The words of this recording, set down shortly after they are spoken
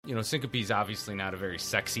Syncope is obviously not a very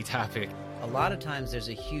sexy topic. A lot of times there's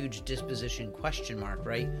a huge disposition question mark,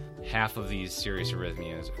 right? Half of these serious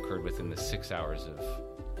arrhythmias occurred within the 6 hours of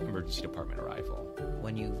emergency department arrival.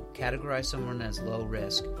 When you categorize someone as low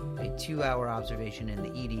risk, a 2-hour observation in the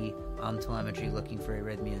ED on telemetry looking for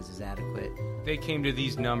arrhythmias is adequate. They came to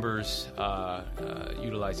these numbers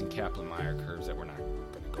utilizing Kaplan-Meier curves that we're not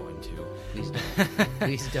going to go into. Please don't.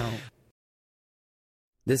 Please don't.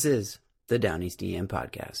 This is the Down East EM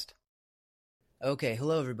Podcast. Okay,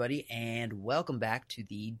 hello everybody, and welcome back to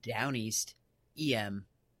the Down East EM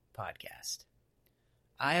Podcast.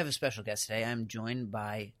 I have a special guest today. I'm joined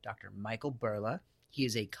by Dr. Michael Burla. He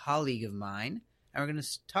is a colleague of mine, and we're going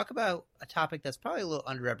to talk about a topic that's probably a little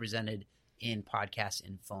underrepresented in podcasts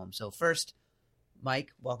and foam. So first,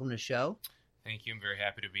 Mike, welcome to the show. Thank you. I'm very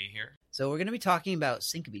happy to be here. So we're going to be talking about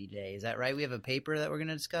syncope today. Is that right? We have a paper that we're going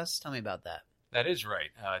to discuss. Tell me about that. That is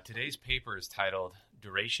right. Today's paper is titled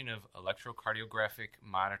Duration of Electrocardiographic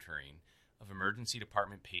Monitoring of Emergency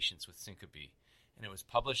Department Patients with Syncope, and it was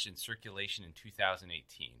published in Circulation in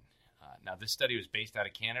 2018. Now, this study was based out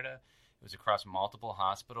of Canada. It was across multiple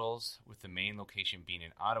hospitals, with the main location being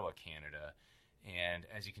in Ottawa, Canada. And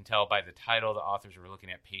as you can tell by the title, the authors were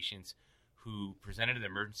looking at patients who presented to the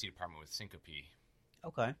emergency department with syncope.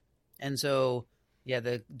 Okay. And so, yeah,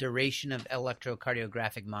 the duration of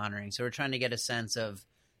electrocardiographic monitoring. So we're trying to get a sense of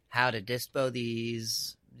how to dispo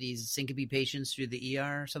these syncope patients through the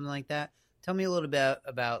ER or something like that. Tell me a little bit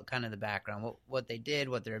about kind of the background, what they did,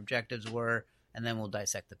 what their objectives were, and then we'll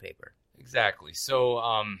dissect the paper. Exactly. So,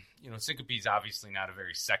 syncope is obviously not a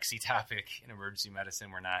very sexy topic in emergency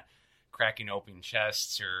medicine. We're not cracking open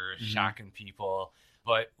chests or shocking people,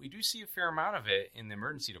 but we do see a fair amount of it in the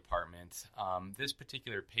emergency department. This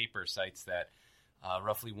particular paper cites that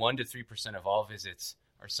roughly 1 to 3% of all visits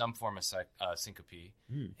are some form of syncope.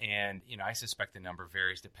 And, I suspect the number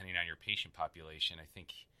varies depending on your patient population. I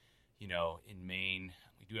think, in Maine,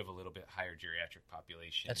 we do have a little bit higher geriatric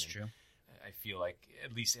population. That's true. I feel like,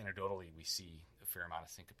 at least anecdotally, we see a fair amount of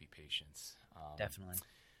syncope patients. Definitely.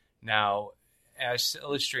 Now, as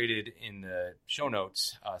illustrated in the show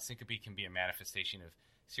notes, syncope can be a manifestation of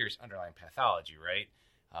serious underlying pathology, right?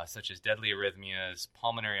 Such as deadly arrhythmias,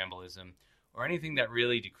 pulmonary embolism, or anything that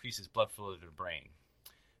really decreases blood flow to the brain.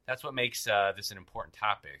 That's what makes this an important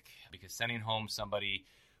topic, because sending home somebody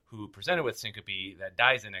who presented with syncope that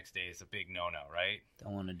dies the next day is a big no-no, right?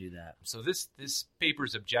 Don't want to do that. So this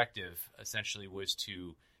paper's objective essentially was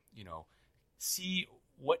to, see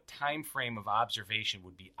what time frame of observation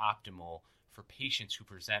would be optimal for patients who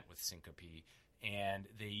present with syncope, and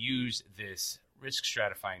they use this risk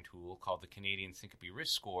stratifying tool called the Canadian Syncope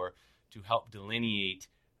Risk Score to help delineate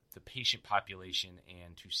the patient population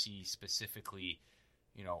and to see specifically,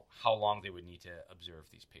 how long they would need to observe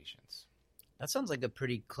these patients. That sounds like a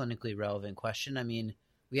pretty clinically relevant question. I mean,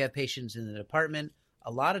 we have patients in the department.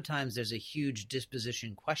 A lot of times there's a huge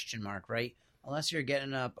disposition question mark, right? Unless you're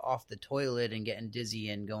getting up off the toilet and getting dizzy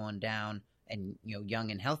and going down and,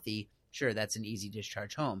 young and healthy, sure, that's an easy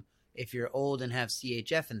discharge home. If you're old and have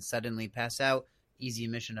CHF and suddenly pass out, easy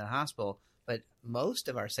admission to the hospital. But most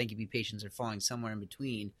of our syncope patients are falling somewhere in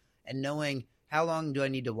between. And knowing how long do I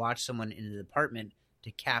need to watch someone in the department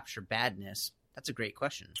to capture badness, that's a great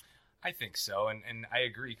question. I think so, and I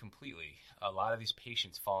agree completely. A lot of these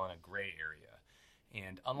patients fall in a gray area.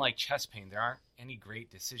 And unlike chest pain, there aren't any great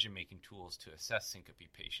decision-making tools to assess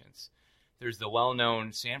syncope patients. There's the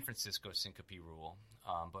well-known San Francisco syncope rule,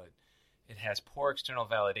 but it has poor external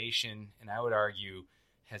validation, and I would argue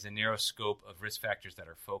has a narrow scope of risk factors that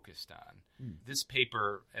are focused on. This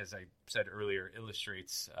paper, as I said earlier,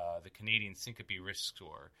 illustrates the Canadian Syncope Risk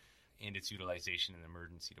Score and its utilization in the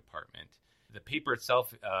emergency department. The paper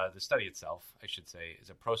itself, the study itself, I should say, is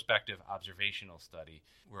a prospective observational study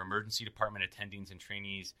where emergency department attendings and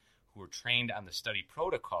trainees who were trained on the study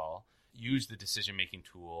protocol used the decision-making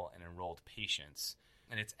tool and enrolled patients.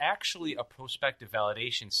 And it's actually a prospective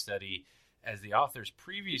validation study, as the authors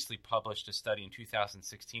previously published a study in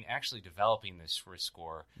 2016 actually developing this risk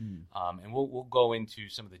score. And we'll go into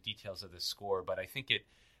some of the details of this score, but I think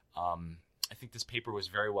I think this paper was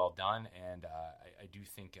very well done, and I do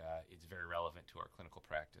think it's very relevant to our clinical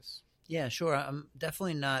practice. Yeah, sure. I'm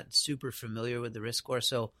definitely not super familiar with the risk score,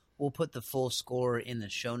 so we'll put the full score in the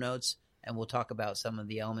show notes, and we'll talk about some of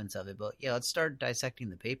the elements of it. But yeah, let's start dissecting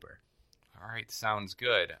the paper. All right, sounds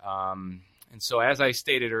good. And so as I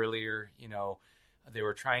stated earlier, they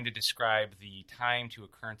were trying to describe the time to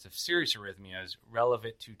occurrence of serious arrhythmias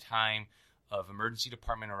relevant to time of emergency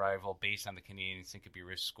department arrival based on the Canadian Syncope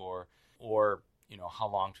Risk Score, or how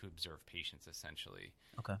long to observe patients, essentially.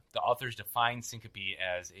 Okay. The authors define syncope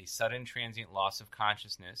as a sudden transient loss of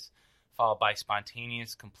consciousness followed by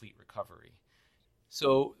spontaneous complete recovery.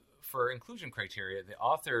 So for inclusion criteria, the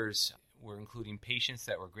authors were including patients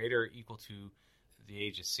that were greater or equal to the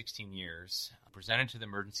age of 16 years, presented to the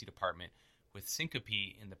emergency department with syncope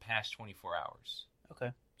in the past 24 hours.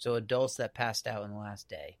 Okay. So adults that passed out in the last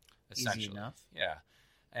day. Essentially. Easy enough. Yeah.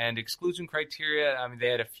 And exclusion criteria, they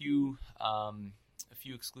had a few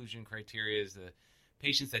exclusion criteria. The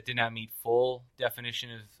patients that did not meet full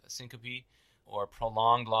definition of syncope or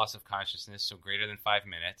prolonged loss of consciousness, so greater than 5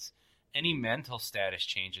 minutes, any mental status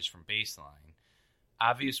changes from baseline,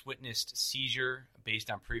 obvious witnessed seizure based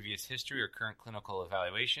on previous history or current clinical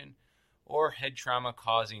evaluation, or head trauma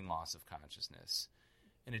causing loss of consciousness.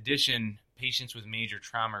 In addition, patients with major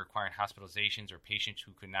trauma requiring hospitalizations or patients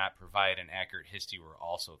who could not provide an accurate history were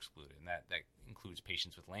also excluded. And that includes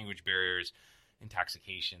patients with language barriers,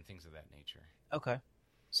 intoxication, things of that nature. Okay.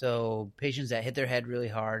 So patients that hit their head really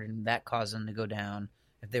hard and that caused them to go down.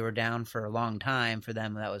 If they were down for a long time, for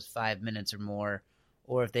them that was 5 minutes or more,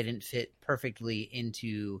 or if they didn't fit perfectly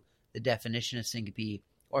into the definition of syncope,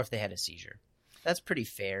 or if they had a seizure. That's pretty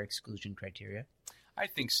fair exclusion criteria. I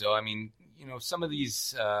think so. Some of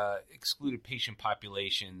these excluded patient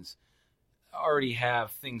populations already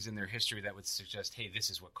have things in their history that would suggest, hey, this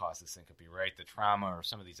is what caused the syncope, right? The trauma or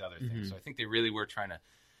some of these other things. So I think they really were trying to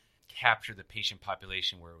capture the patient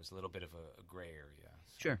population where it was a little bit of a gray area.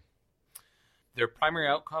 Sure. Their primary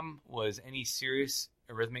outcome was any serious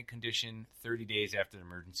arrhythmic condition 30 days after the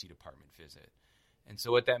emergency department visit. And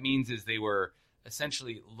so what that means is they were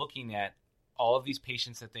essentially looking at all of these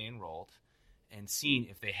patients that they enrolled and seeing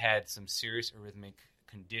if they had some serious arrhythmic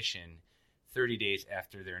condition 30 days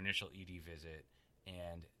after their initial ED visit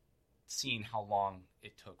and seeing how long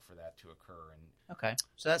it took for that to occur. Okay.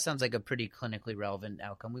 So that sounds like a pretty clinically relevant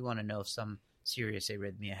outcome. We want to know if some serious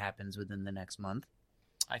arrhythmia happens within the next month.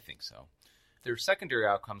 I think so. Their secondary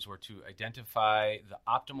outcomes were to identify the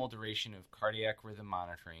optimal duration of cardiac rhythm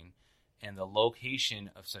monitoring and the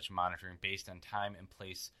location of such monitoring based on time and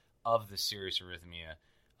place of the serious arrhythmia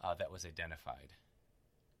that was identified.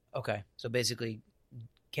 Okay. So basically,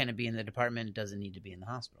 can it be in the department? It doesn't need to be in the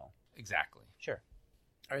hospital. Exactly. Sure.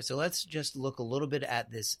 All right. So let's just look a little bit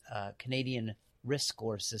at this Canadian risk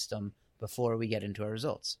score system before we get into our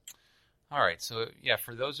results. All right. So,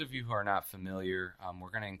 for those of you who are not familiar, we're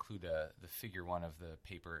going to include the figure 1 of the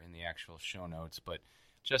paper in the actual show notes. But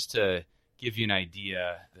just to give you an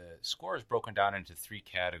idea, the score is broken down into 3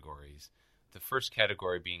 categories. The first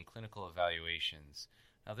category being clinical evaluations.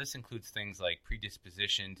 Now, this includes things like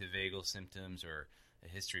predisposition to vagal symptoms or a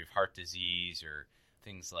history of heart disease or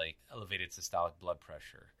things like elevated systolic blood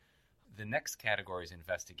pressure. The next category is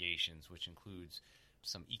investigations, which includes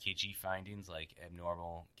some EKG findings like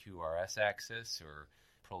abnormal QRS axis or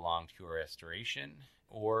prolonged QRS duration,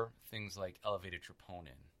 or things like elevated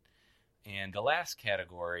troponin. And the last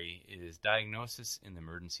category is diagnosis in the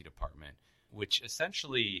emergency department, which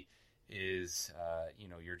essentially is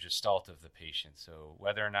your gestalt of the patient. So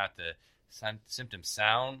whether or not the symptoms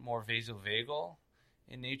sound more vasovagal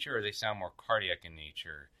in nature or they sound more cardiac in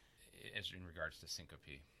nature as in regards to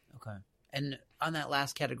syncope. Okay. And on that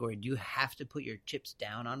last category, do you have to put your chips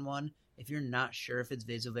down on one? If you're not sure if it's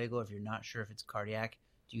vasovagal, if you're not sure if it's cardiac,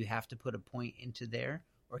 do you have to put a point into there,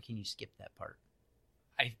 or can you skip that part?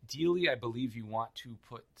 Ideally, I believe you want to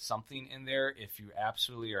put something in there. If you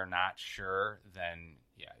absolutely are not sure, then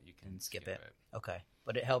you can skip it. Okay.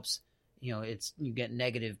 But it helps, you get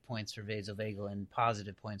negative points for vasovagal and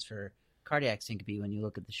positive points for cardiac syncope when you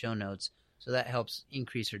look at the show notes. So that helps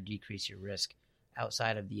increase or decrease your risk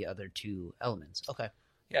outside of the other 2 elements. Okay.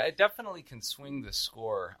 Yeah, it definitely can swing the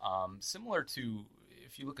score. Similar to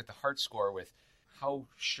if you look at the heart score with how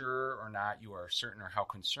sure or not you are certain or how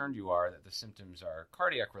concerned you are that the symptoms are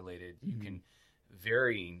cardiac related, you can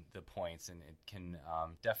vary the points and it can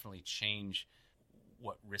definitely change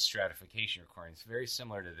what risk stratification you're requiring. It's very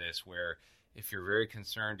similar to this where if you're very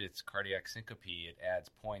concerned it's cardiac syncope, it adds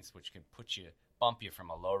points which can bump you from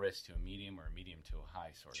a low risk to a medium or a medium to a high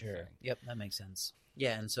sort of thing. Yep, that makes sense.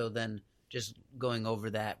 Yeah, and so then just going over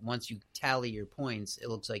that, once you tally your points, it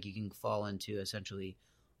looks like you can fall into essentially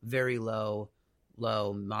very low,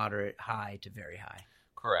 moderate, high to very high.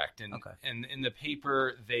 Correct. And in the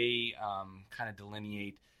paper, they kind of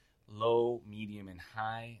delineate low, medium, and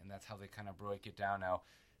high, and that's how they kind of break it down. Now,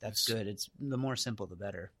 that's good. It's the more simple, the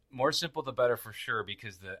better. More simple, the better for sure,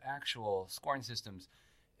 because the actual scoring system's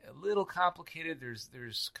a little complicated.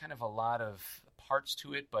 There's kind of a lot of parts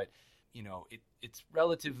to it, but it's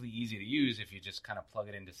relatively easy to use if you just kind of plug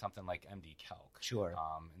it into something like MD Calc. Sure.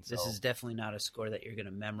 This is definitely not a score that you're going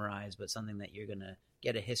to memorize, but something that you're going to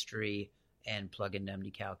get a history and plug into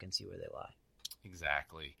MD Calc and see where they lie.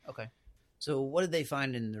 Exactly. Okay. So what did they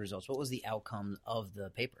find in the results? What was the outcome of the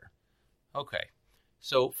paper? Okay.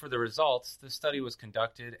 So for the results, the study was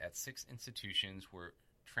conducted at 6 institutions where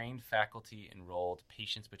trained faculty enrolled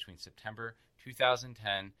patients between September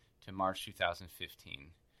 2010 to March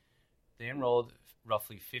 2015. They enrolled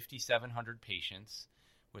roughly 5,700 patients,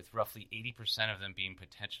 with roughly 80% of them being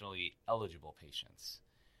potentially eligible patients.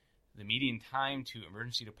 The median time to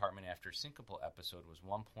emergency department after Syncope episode was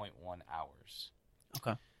 1.1 hours.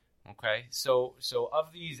 Okay, so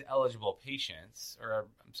of these eligible patients,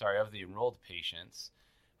 of the enrolled patients,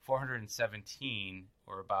 417,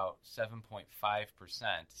 or about 7.5%,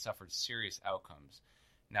 suffered serious outcomes.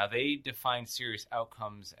 Now, they defined serious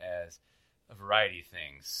outcomes as a variety of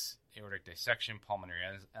things: aortic dissection,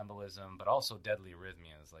 pulmonary embolism, but also deadly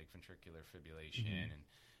arrhythmias like ventricular fibrillation and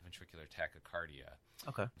ventricular tachycardia.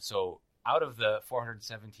 Okay. So out of the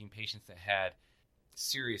 417 patients that had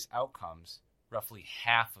serious outcomes, roughly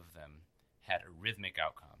half of them had arrhythmic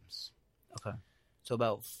outcomes. Okay. So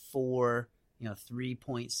about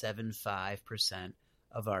 3.75%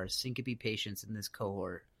 of our syncope patients in this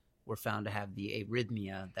cohort were found to have the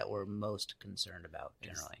arrhythmia that we're most concerned about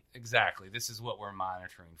generally. Exactly. This is what we're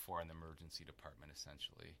monitoring for in the emergency department,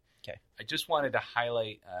 essentially. Okay. I just wanted to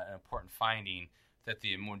highlight an important finding that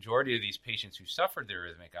the majority of these patients who suffered the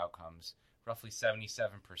arrhythmic outcomes, roughly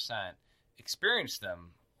 77%, experienced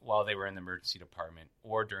them while they were in the emergency department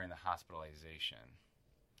or during the hospitalization.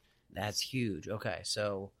 That's huge. Okay.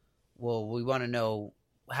 So, we want to know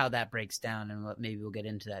how that breaks down, and maybe we'll get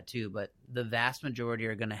into that too. But the vast majority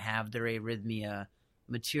are going to have their arrhythmia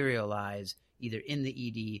materialize either in the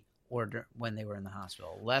ED or when they were in the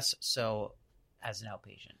hospital. Less so as an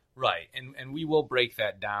outpatient. Right, and we will break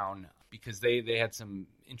that down because they had some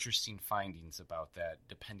interesting findings about that,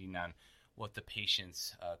 depending on what the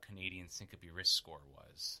patient's Canadian Syncope risk score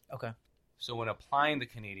was. Okay. So when applying the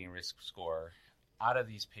Canadian risk score, out of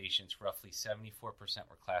these patients, roughly 74%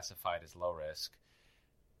 were classified as low risk,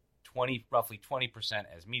 roughly 20%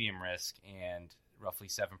 as medium risk, and roughly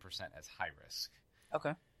 7% as high risk.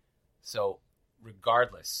 Okay. So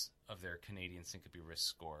regardless of their Canadian Syncope risk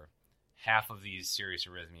score, half of these serious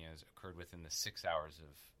arrhythmias occurred within the 6 hours of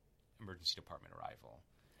emergency department arrival.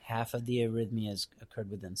 Half of the arrhythmias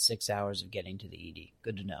occurred within 6 hours of getting to the ED.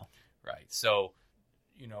 Good to know. Right. So,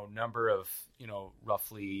 number of,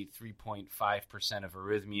 roughly 3.5% of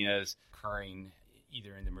arrhythmias occurring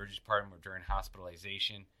either in the emergency department or during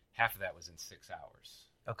hospitalization. Half of that was in 6 hours.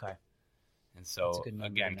 Okay. And so,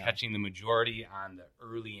 again, catching the majority on the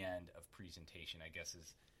early end of presentation, I guess,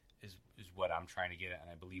 is what I'm trying to get at,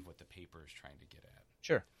 and I believe what the paper is trying to get at.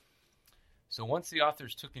 Sure. So once the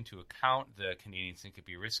authors took into account the Canadian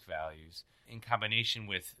Syncope risk values in combination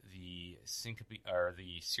with the syncope or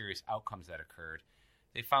the serious outcomes that occurred,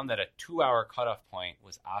 they found that a 2-hour cutoff point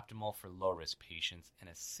was optimal for low-risk patients, and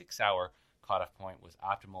a 6-hour cutoff point was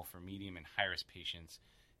optimal for medium and high-risk patients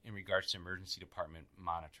in regards to emergency department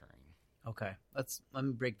monitoring. Okay, let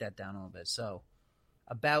me break that down a little bit. So,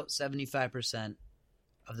 about 75%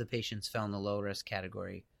 of the patients fell in the low-risk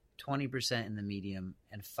category, 20% in the medium,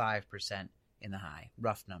 and 5% in the high.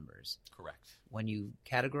 Rough numbers. Correct. When you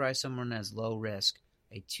categorize someone as low risk,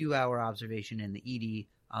 a 2-hour observation in the ED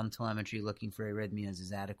on telemetry looking for arrhythmias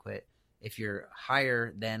is adequate. If you're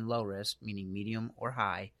higher than low risk, meaning medium or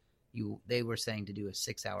high, they were saying to do a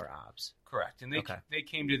 6-hour obs. Correct. And they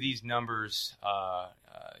came to these numbers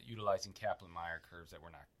utilizing Kaplan-Meier curves that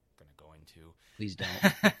we're not going to go into. Please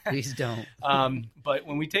don't. Please don't. But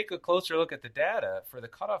when we take a closer look at the data for the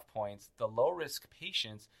cutoff points, the low-risk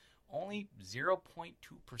patients, only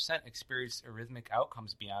 0.2% experienced arrhythmic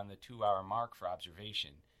outcomes beyond the 2-hour mark for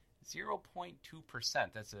observation.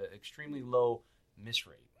 0.2%. That's an extremely low miss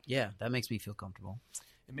rate. Yeah, that makes me feel comfortable.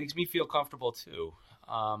 It makes me feel comfortable, too.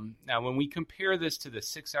 Now, when we compare this to the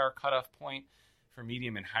 6-hour cutoff point for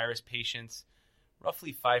medium and high-risk patients,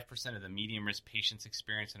 roughly 5% of the medium-risk patients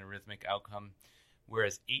experience an arrhythmic outcome,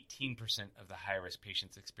 whereas 18% of the high-risk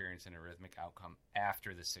patients experience an arrhythmic outcome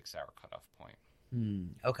after the 6-hour cutoff point.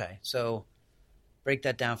 Okay, so break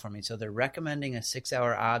that down for me. So they're recommending a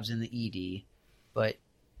 6-hour OBS in the ED, but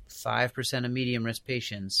 5% of medium-risk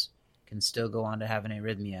patients can still go on to have an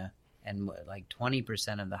arrhythmia, and like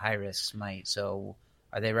 20% of the high risks might. So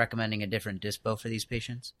are they recommending a different dispo for these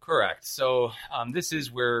patients? Correct. So this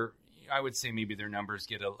is where I would say maybe their numbers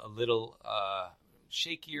get a little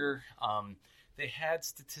shakier. They had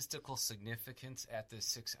statistical significance at the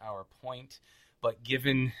 6-hour point, but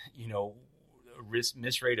given, a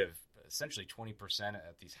miss rate of essentially 20%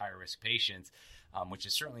 at these higher-risk patients, which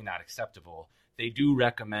is certainly not acceptable, they do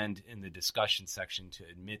recommend in the discussion section to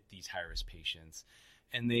admit these high-risk patients.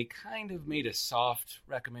 And they kind of made a soft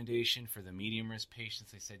recommendation for the medium-risk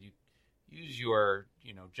patients. They said you use your,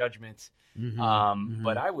 judgment.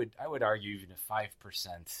 But I would argue even a 5%,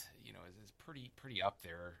 is pretty up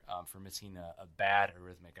there for missing a bad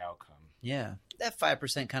arrhythmic outcome. Yeah, that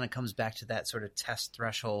 5% kind of comes back to that sort of test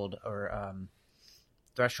threshold or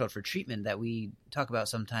threshold for treatment that we talk about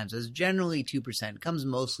sometimes as generally 2%. It comes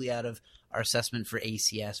mostly out of our assessment for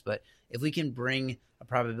ACS, but if we can bring a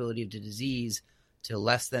probability of the disease to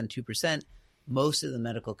less than 2%, most of the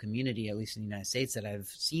medical community, at least in the United States that I've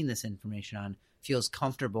seen this information on, feels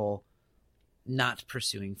comfortable not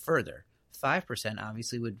pursuing further. 5%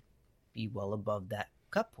 obviously would be well above that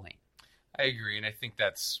cut point. I agree, and I think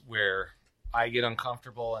that's where I get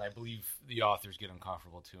uncomfortable, and I believe the authors get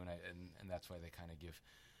uncomfortable too, and that's why they kind of give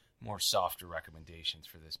more softer recommendations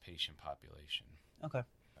for this patient population. Okay.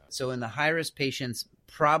 So in the high-risk patients,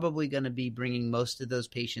 probably going to be bringing most of those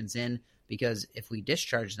patients in because if we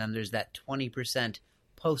discharge them, there's that 20%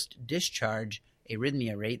 post-discharge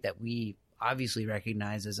arrhythmia rate that we obviously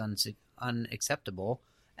recognize as unacceptable.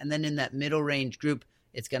 And then in that middle range group,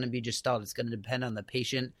 it's going to be just stalled. It's going to depend on the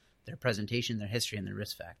patient, their presentation, their history, and their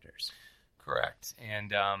risk factors. Correct.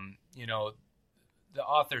 And, the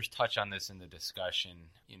authors touch on this in the discussion,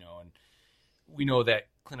 and we know that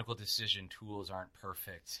clinical decision tools aren't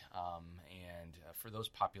perfect. And for those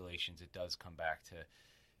populations, it does come back to,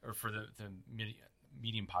 or for the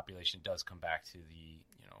medium population, it does come back to the,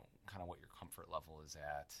 kind of what your comfort level is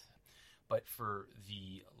at. But for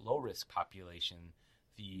the low-risk population,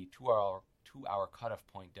 the two-hour cutoff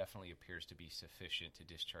point definitely appears to be sufficient to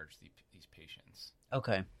discharge these patients.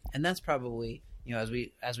 Okay, and that's probably, as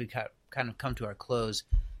we kind of come to our close,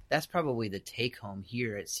 that's probably the take-home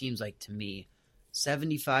here. It seems like to me,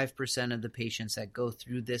 75% of the patients that go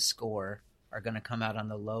through this score are going to come out on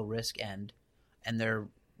the low-risk end, and their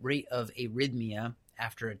rate of arrhythmia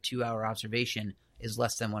after a 2-hour observation is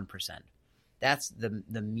less than 1%. That's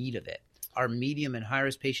the meat of it. Our medium and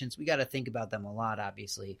high-risk patients, we got to think about them a lot,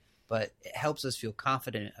 obviously, but it helps us feel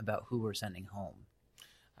confident about who we're sending home.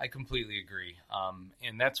 I completely agree.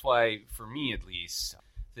 And that's why, for me at least,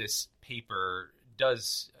 this paper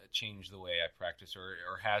does change the way I practice or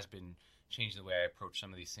has been changed the way I approach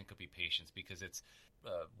some of these syncope patients because it's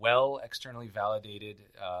a well externally validated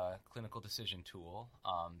clinical decision tool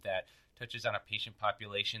that touches on a patient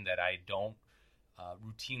population that I don't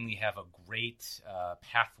routinely have a great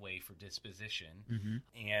pathway for disposition. Mm-hmm.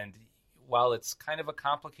 And while it's kind of a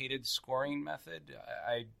complicated scoring method,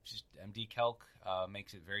 MD-Calc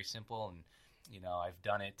makes it very simple. And, I've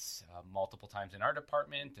done it multiple times in our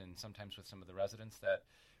department and sometimes with some of the residents that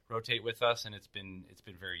rotate with us, and it's been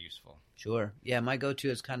very useful. Sure. Yeah, my go-to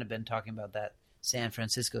has kind of been talking about that San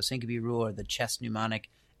Francisco syncope rule or the chest mnemonic,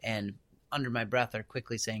 and under my breath are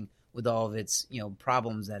quickly saying, with all of its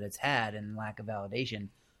problems that it's had and lack of validation.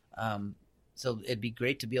 So it'd be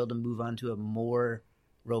great to be able to move on to a more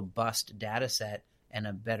robust data set and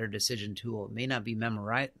a better decision tool. It may not be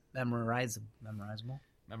memorizable.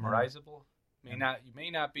 You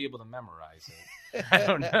may not be able to memorize it. I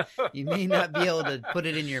don't know. You may not be able to put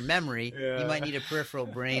it in your memory. Yeah. You might need a peripheral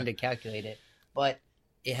brain to calculate it. But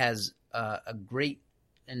it has a great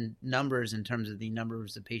numbers in terms of the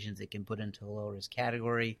numbers of patients it can put into a low-risk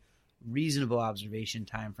category, reasonable observation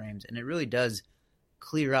timeframes, and it really does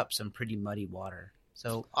clear up some pretty muddy water.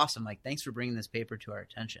 So awesome, Mike. Thanks for bringing this paper to our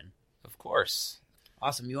attention. Of course.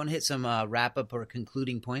 Awesome. You want to hit some wrap-up or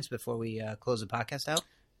concluding points before we close the podcast out?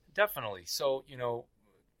 Definitely. So,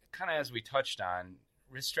 kind of as we touched on,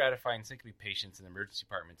 risk stratifying syncope patients in the emergency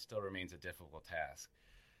department still remains a difficult task.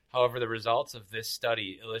 However, the results of this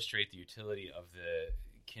study illustrate the utility of the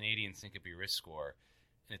Canadian Syncope Risk Score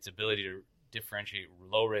and its ability to differentiate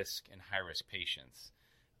low-risk and high-risk patients.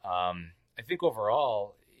 I think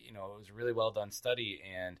overall, it was a really well-done study,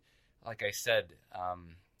 and like I said,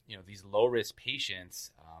 these low-risk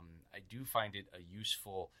patients, I do find it a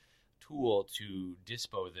useful tool to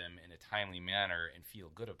dispo them in a timely manner and feel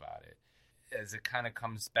good about it. As it kind of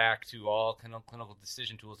comes back to all clinical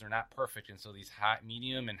decision tools, they're not perfect, and so these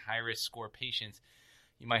medium and high-risk score patients,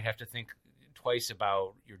 you might have to think twice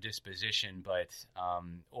about your disposition, but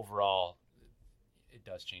overall, it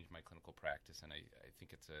does change my clinical practice, and I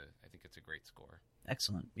think it's a great score.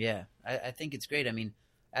 Excellent. Yeah, I think it's great. I mean,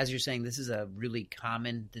 as you're saying, this is a really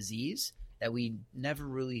common disease that we never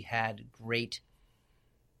really had great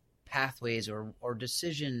pathways or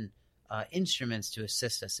decision instruments to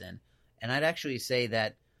assist us in. And I'd actually say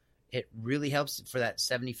that it really helps for that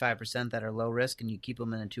 75% that are low risk and you keep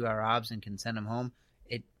them in a 2-hour obs and can send them home.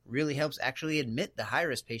 It really helps actually admit the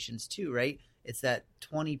high-risk patients too, right? It's that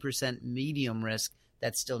 20% medium risk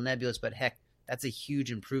that's still nebulous, but heck, that's a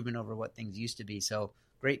huge improvement over what things used to be. So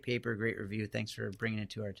great paper, great review. Thanks for bringing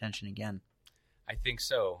it to our attention again. I think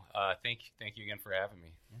so. Thank you again for having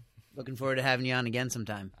me. Looking forward to having you on again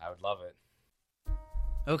sometime. I would love it.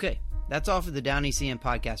 Okay, that's all for the Down ECM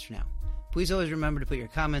podcast for now. Please always remember to put your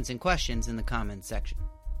comments and questions in the comments section.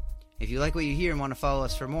 If you like what you hear and want to follow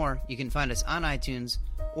us for more, you can find us on iTunes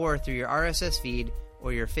or through your RSS feed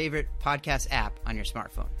or your favorite podcast app on your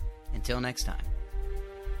smartphone. Until next time.